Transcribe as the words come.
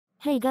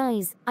Hey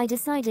guys, I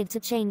decided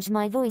to change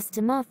my voice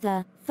to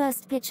Martha,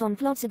 first pitch on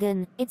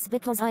plotagon. It's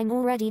because I'm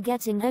already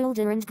getting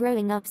older and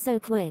growing up so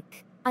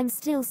quick. I'm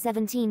still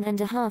 17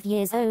 and a half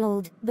years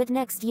old, but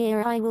next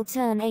year I will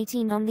turn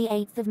 18 on the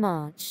 8th of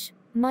March.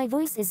 My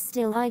voice is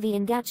still Ivy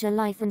in Gacha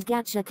Life and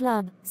Gacha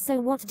Club,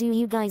 so what do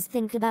you guys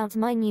think about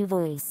my new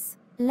voice?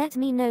 Let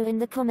me know in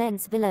the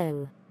comments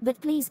below. But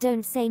please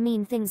don't say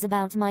mean things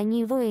about my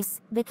new voice,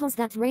 because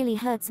that really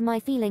hurts my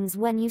feelings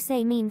when you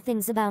say mean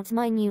things about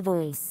my new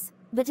voice.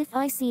 But if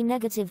I see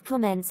negative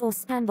comments or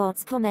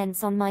spambots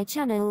comments on my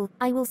channel,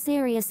 I will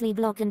seriously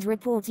block and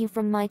report you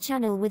from my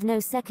channel with no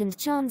second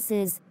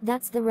chances.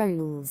 That's the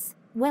rules.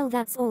 Well,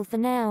 that's all for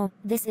now.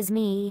 This is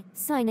me,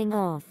 signing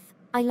off.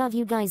 I love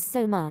you guys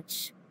so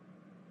much.